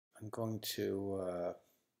I'm going to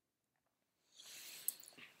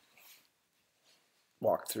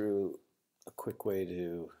walk through a quick way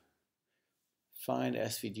to find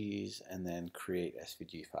SVGs and then create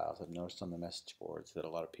SVG files. I've noticed on the message boards that a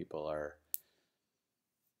lot of people are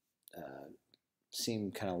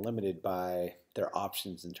seem kind of limited by their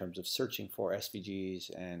options in terms of searching for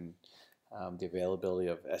SVGs and the availability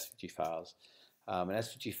of SVG files. An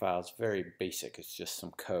SVG file is very basic. It's just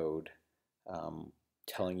some code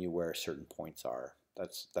telling you where certain points are.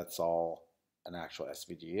 That's all an actual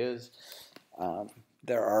SVG is.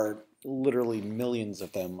 There are literally millions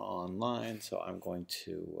of them online, so I'm going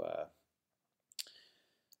to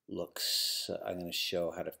I'm going to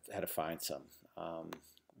show how to find some. I'm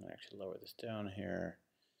going to actually lower this down here.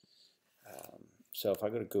 So if I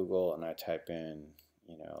go to Google and I type in,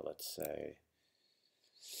 let's say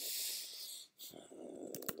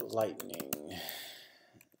lightning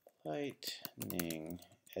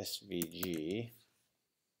SVG,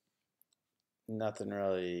 nothing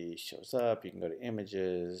really shows up. You can go to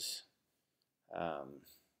images, but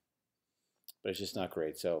it's just not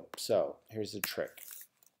great. So here's the trick.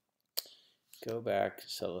 Go back,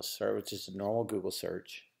 so let's start with just a normal Google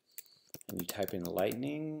search, and you type in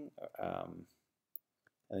lightning, and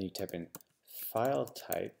then you type in file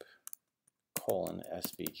type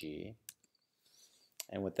 :SVG,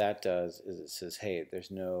 and what that does is it says, hey,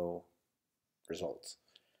 there's no results.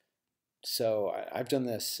 So I've done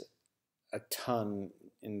this a ton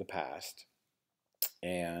in the past,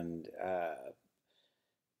 and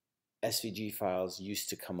SVG files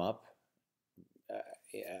used to come up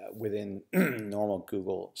within normal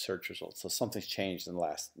Google search results. So something's changed in the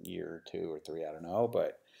last year or 2 or 3, I don't know,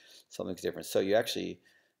 but something's different. So you actually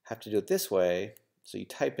have to do it this way. So you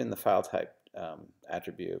type in the file type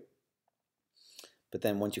attribute, but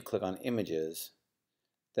then once you click on images,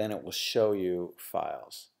 then it will show you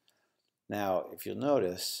files. Now, if you'll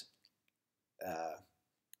notice,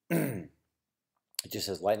 it just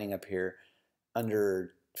says lightning up here.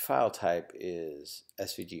 Under file type is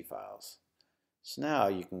SVG files. So now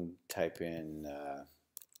you can type in,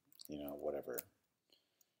 whatever,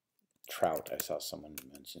 trout, I saw someone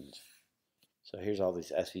mentioned. So here's all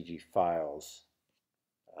these SVG files,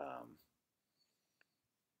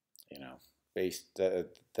 based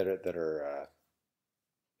that are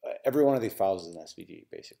every one of these files is an SVG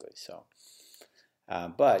basically. So,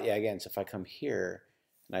 but yeah, again, so if I come here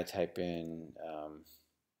and I type in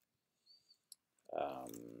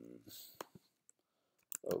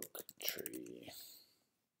oak tree,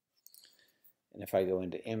 and if I go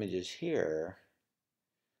into images here,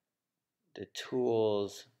 the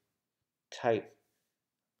tools type,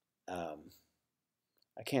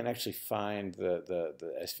 I can't actually find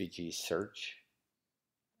the SVG search.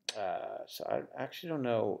 So I actually don't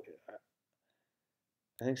know.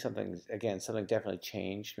 I think something definitely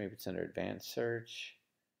changed. Maybe it's under advanced search.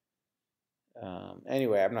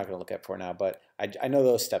 Anyway, I'm not going to look at it for now, but I know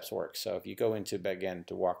those steps work. So if you go into, again,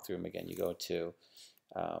 to walk through them again, you go to,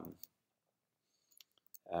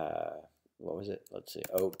 what was it? Let's see,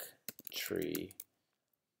 oak tree,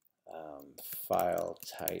 file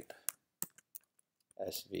type,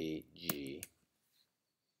 SVG. It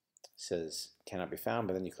says cannot be found,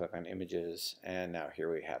 but then you click on images, and now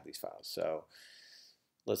here we have these files. So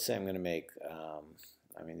let's say I'm going to make,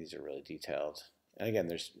 these are really detailed. And again,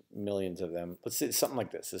 there's millions of them. Let's say something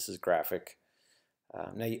like this. This is graphic.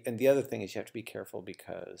 Now, and the other thing is you have to be careful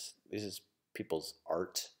because this is people's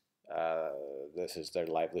art. This is their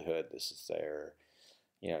livelihood. This is their,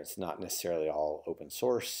 it's not necessarily all open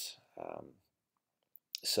source.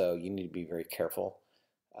 So you need to be very careful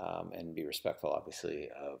and be respectful, obviously,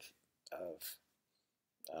 of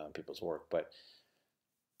people's work. But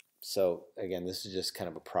so again, this is just kind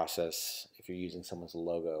of a process. If you're using someone's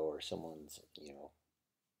logo or someone's,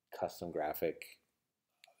 custom graphic,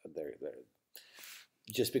 they're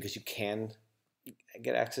just because you can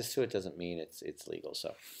get access to it doesn't mean it's legal.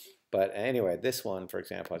 So, but anyway, this one, for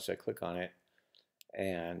example, so I click on it,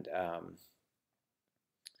 and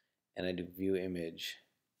I do view image,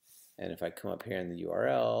 and if I come up here in the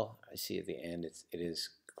URL, I see at the end it is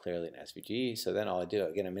clearly an SVG. So then all I do,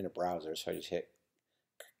 again, I'm in a browser, so I just hit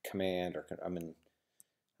Command, or I'm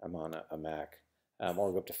on a Mac,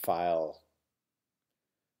 or go up to File,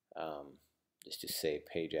 just to save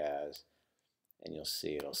page as, and you'll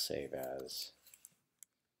see it'll save as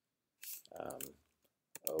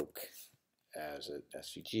oak as a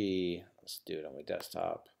SVG. Let's do it on my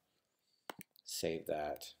desktop. Save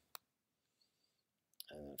that,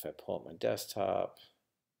 and then if I pull up my desktop,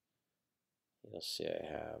 you'll see I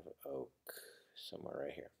have oak somewhere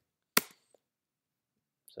right here.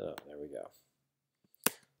 So there we go.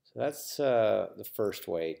 So that's the first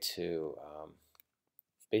way to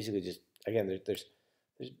basically just, again, there's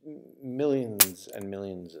millions and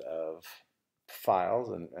millions of files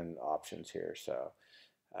and options here, so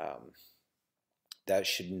that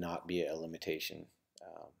should not be a limitation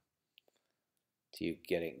to you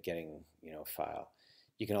getting a file.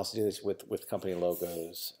 You can also do this with company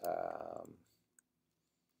logos,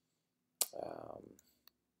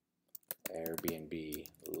 Airbnb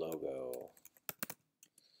logo,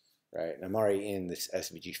 right? And I'm already in this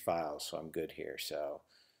SVG file, so I'm good here. So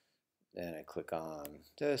then I click on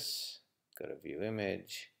this, go to View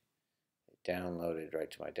Image. It downloaded right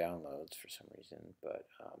to my downloads for some reason, but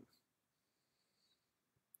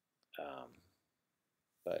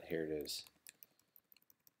here it is.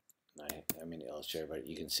 I'm in Illustrator, but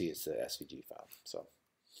you can see it's the SVG file. So,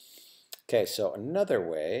 okay, so another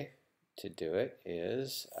way to do it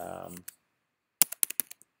is,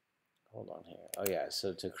 hold on here. Oh yeah,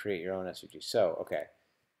 so to create your own SVG. So, okay,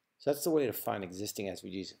 so that's the way to find existing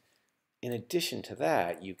SVGs. In addition to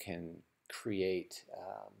that, you can create,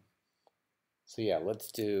 so yeah,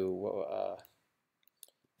 let's do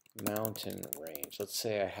mountain range. Let's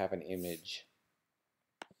say I have an image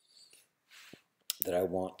that I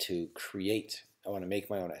want to create. I want to make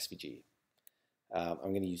my own SVG. I'm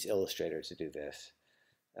going to use Illustrator to do this.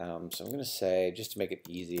 So I'm going to say, just to make it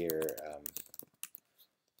easier,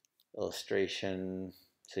 illustration.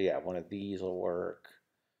 So yeah, one of these will work.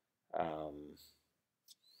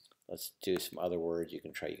 Let's do some other words you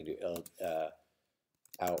can try. You can do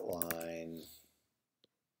outline.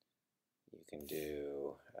 You can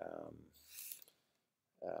do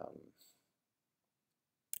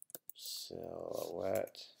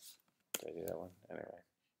silhouette. Did I do that one? Anyway.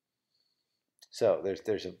 So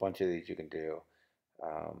there's a bunch of these you can do.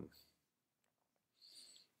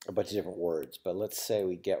 A bunch of different words, but let's say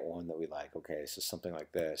we get one that we like. Okay, so something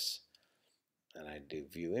like this, and I do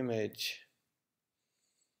View Image,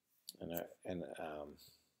 and I'm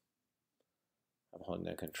holding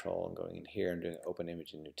down Control and going in here and doing Open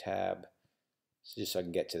Image in New Tab, so just so I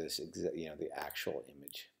can get to this, the actual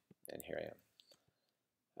image. And here I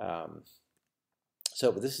am.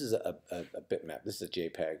 But this is a bitmap. This is a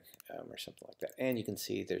JPEG or something like that, and you can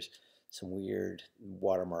see there's some weird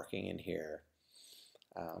watermarking in here.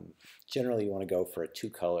 Generally, you want to go for a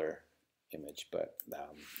 2-color image, but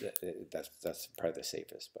that's probably the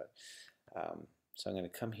safest. But so I'm going to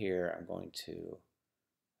come here. I'm going to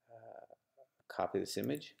copy this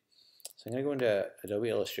image. So I'm going to go into Adobe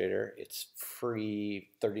Illustrator. It's free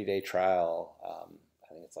 30-day trial.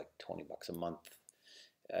 I think it's like $20 a month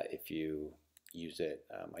if you use it.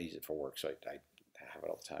 I use it for work, so I have it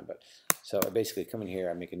all the time. But so I basically come in here.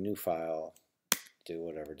 I make a new file. Do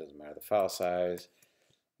whatever. Doesn't matter the file size.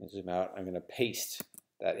 Zoom out. I'm going to paste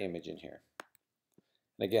that image in here.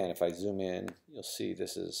 And again, if I zoom in, you'll see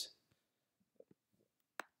this is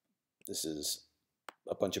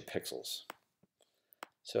a bunch of pixels.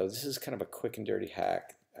 So this is kind of a quick and dirty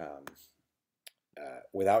hack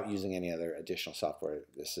without using any other additional software.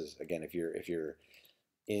 This is, again, if you're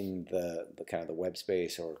in the kind of the web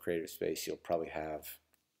space or creative space, you'll probably have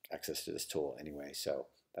access to this tool anyway. So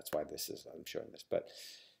that's why I'm showing this. But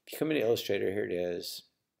if you come into Illustrator, here it is.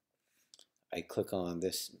 I click on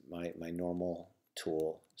this, my normal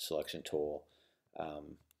tool, selection tool. I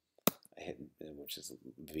hit, which is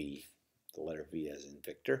V, the letter V as in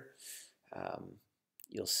Victor.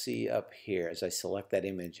 You'll see up here, as I select that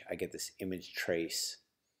image, I get this image trace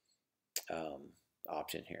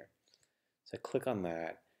option here. So I click on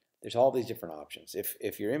that. There's all these different options.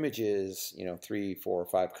 If your image is 3, 4,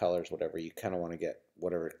 5 colors, whatever, you kind of want to get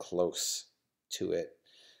whatever close to it.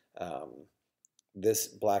 This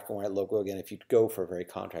black and white logo, again, if you go for a very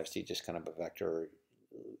contrasty, just kind of a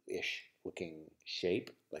vector-ish looking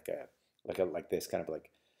shape, like this, kind of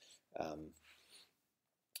like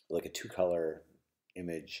a 2-color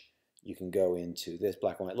image, you can go into this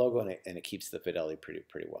black and white logo, and it keeps the fidelity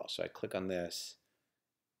pretty well. So I click on this,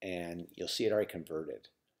 and you'll see it already converted.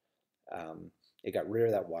 It got rid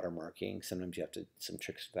of that watermarking. Sometimes you have some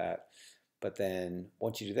tricks with that, but then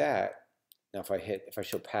once you do that, now if I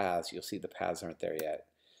show paths, you'll see the paths aren't there yet.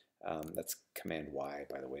 That's Command Y,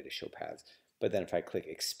 by the way, to show paths. But then if I click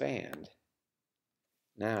expand,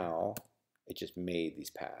 now it just made these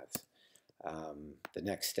paths. The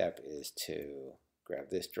next step is to grab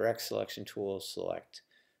this direct selection tool, select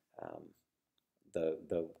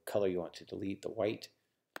the color you want to delete, the white,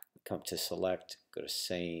 come to select, go to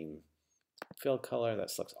same fill color,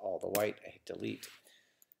 that selects all the white. I hit delete.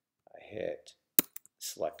 I hit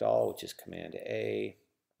select all, which is Command A.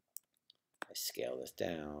 I scale this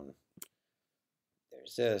down.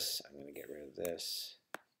 There's this. I'm going to get rid of this.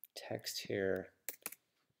 text here,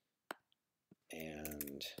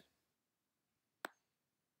 and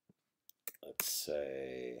let's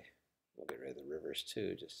say we'll get rid of the rivers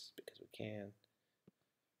too, just because we can.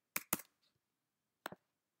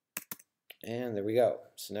 And there we go.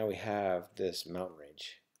 So now we have this mountain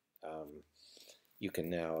range. You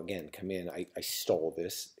can now, again, come in. I stole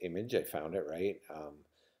this image. I found it, right?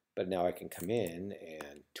 But now I can come in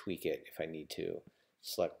and tweak it if I need to.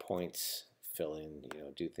 Select points, fill in,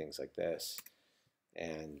 do things like this.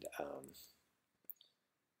 And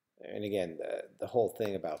again, the whole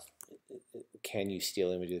thing about can you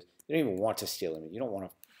steal images? You don't even want to steal images. You don't want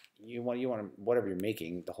to. You want to, whatever you're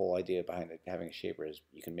making. The whole idea behind it, having a shaper is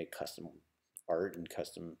you can make custom art and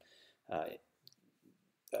custom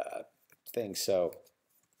things. So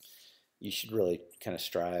you should really kind of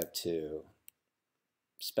strive to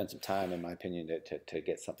spend some time, in my opinion, to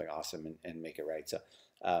get something awesome and make it right. So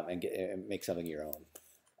and make something your own.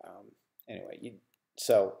 Anyway,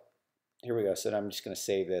 so here we go. So I'm just going to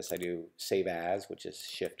save this. I do save as, which is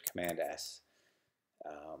Shift Command S.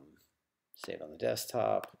 Save on the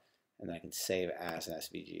desktop, and then I can save as an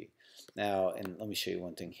SVG. Now, and let me show you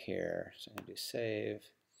one thing here. So I'm going to do save.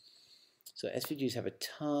 So SVGs have a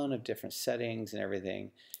ton of different settings and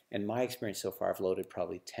everything. In my experience so far, I've loaded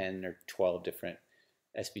probably 10 or 12 different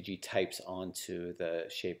SVG types onto the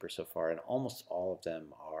shaper so far, and almost all of them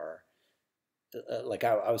are like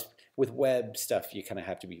I was with web stuff. You kind of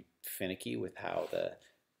have to be finicky with how the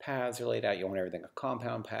paths are laid out. You want everything a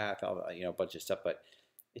compound path, all a bunch of stuff. But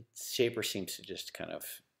shaper seems to just kind of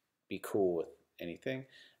be cool with anything.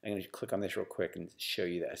 I'm going to click on this real quick and show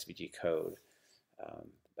you the SVG code.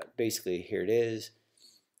 But basically, here it is.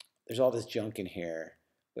 There's all this junk in here,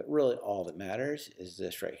 but really all that matters is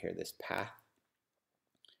this right here, this path.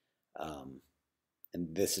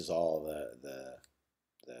 And this is all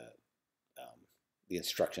the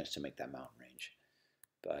instructions to make that mountain range.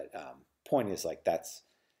 But point is, like,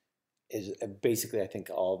 is basically, I think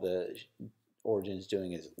all the Origin is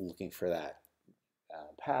doing is looking for that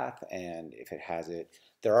path, and if it has it,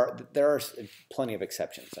 there are plenty of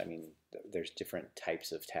exceptions. I mean, there's different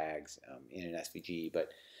types of tags in an SVG, but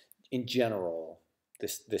in general,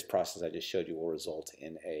 this process I just showed you will result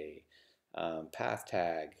in a path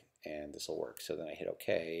tag, and this will work. So then I hit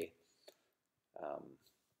OK.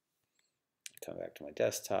 Come back to my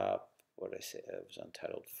desktop. What did I say? It was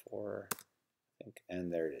untitled 4, I think,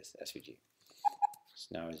 and there it is, SVG. So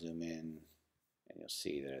now I zoom in, and you'll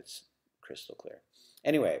see that it's crystal clear.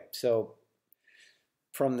 Anyway, so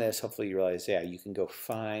from this, hopefully you realize, yeah, you can go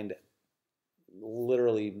find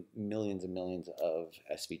literally millions and millions of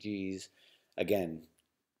SVGs. Again,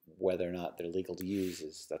 whether or not they're legal to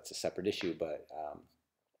use that's a separate issue, but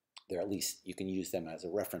they're, at least you can use them as a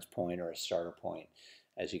reference point or a starter point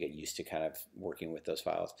as you get used to kind of working with those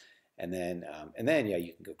files. And then yeah,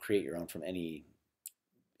 you can go create your own from any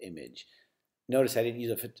image. Notice I didn't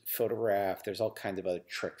use a photograph. There's all kinds of other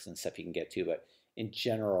tricks and stuff you can get to, but in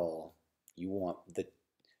general, you want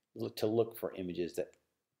to look for images that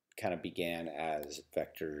kind of began as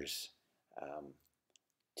vectors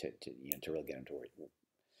to really get them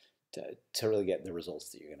to really get the results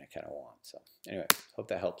that you're going to kind of want. So anyway, hope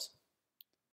that helps.